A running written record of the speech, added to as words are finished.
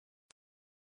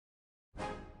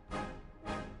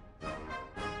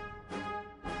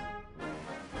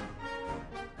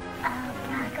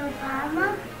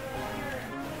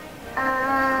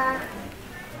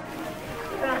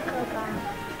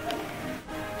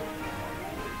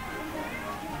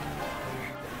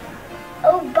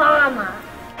Obama.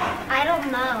 I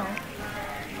don't know.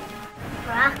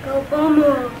 Barack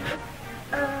Obama.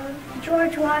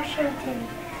 George Washington.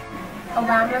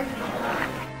 Obama.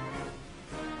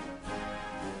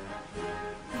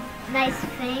 Nice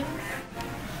things.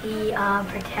 He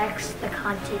protects the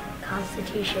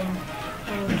Constitution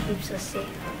and keeps us safe.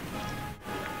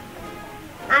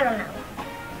 I don't know.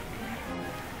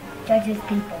 Judges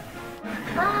people.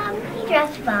 He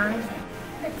drops bombs.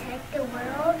 Protect the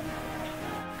world.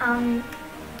 I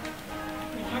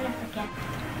kind of forget.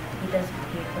 He does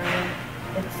paper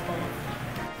and stuff.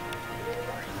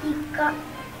 He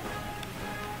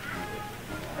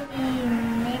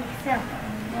makes up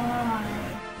laws.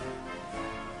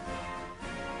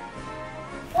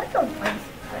 What's a vice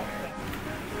president?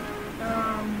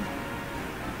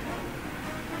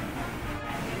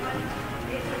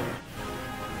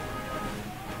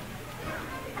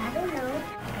 I don't know.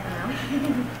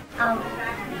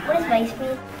 What does vice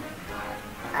mean?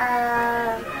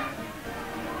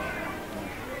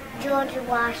 George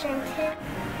Washington.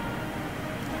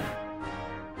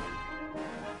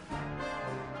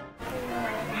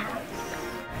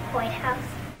 White House.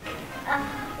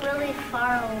 Really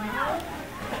far away.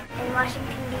 In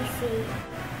Washington, D.C.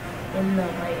 In the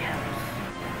White House.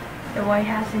 The White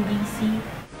House in D.C.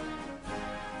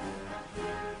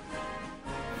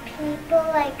 People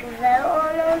vote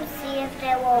on them, see if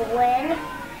they will win,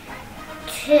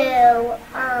 to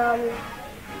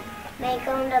make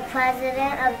them the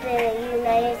president of the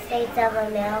United States of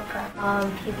America.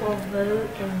 People vote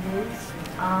in booths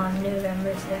on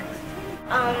November 6th.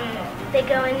 They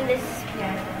go in this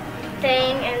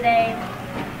thing and they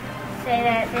say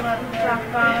that they want Barack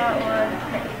Obama or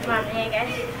Romney, I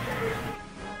guess.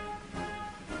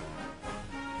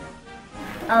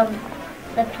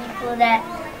 The people that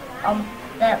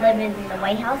live in the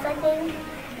White House, I think.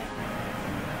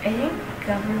 I think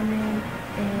government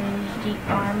is the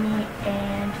army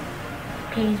and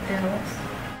pays bills.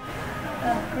 A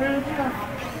group of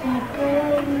people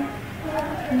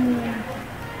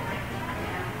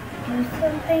do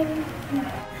something.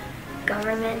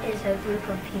 Government is a group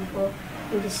of people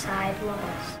who decide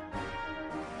laws.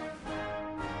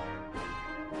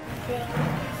 Things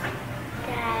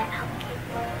that help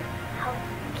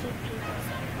keep people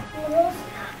safe. Rules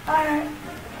are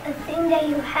a thing that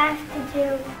you have to do.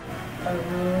 A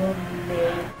rule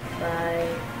made by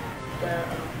the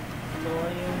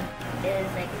lawyer Is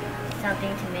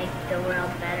something to make the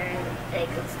world better.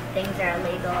 Things are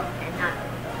illegal and not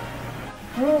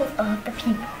illegal. Rules of the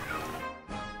people.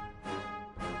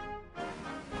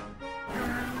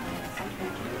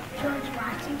 George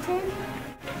Washington.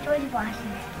 George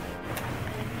Washington.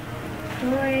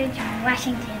 George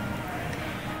Washington.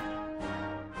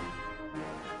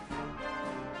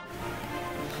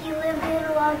 He lived in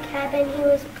a log cabin. He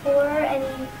was poor and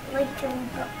he liked to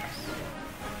read books.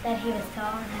 That he was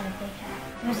tall and had a big hat.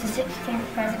 He was the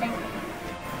 16th president.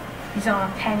 He's on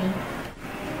a penny.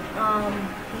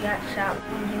 He got shot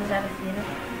when he was at a theater.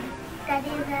 That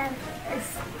is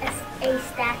a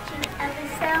statue of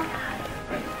himself.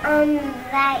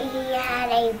 That he had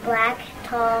a black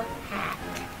tall hat.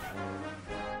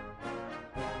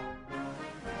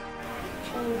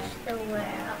 Change the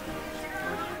world.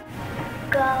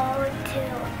 Go to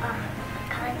a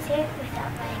concert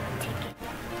without buying a ticket.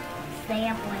 Stay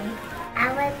up late.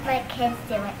 I let my kids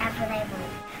do it after they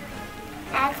leave.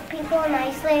 Ask people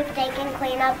nicely if they can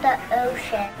clean up the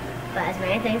ocean. But as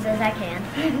many things as I can.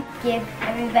 Give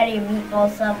everybody a meatball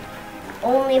sub,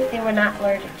 only if they were not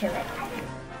allergic to it.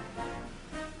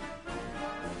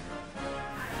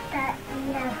 That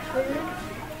we have food.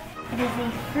 It is a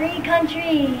free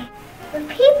country. With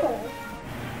people.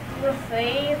 We're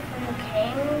free from the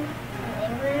king in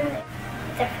England.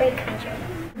 It's a free country.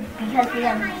 Because we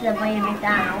have Subway and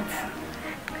McDonald's.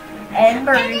 And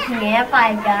Burger King and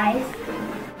Five Guys.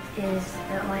 Is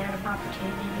the land of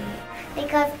opportunity.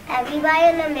 Because everybody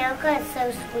in America is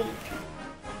so sweet.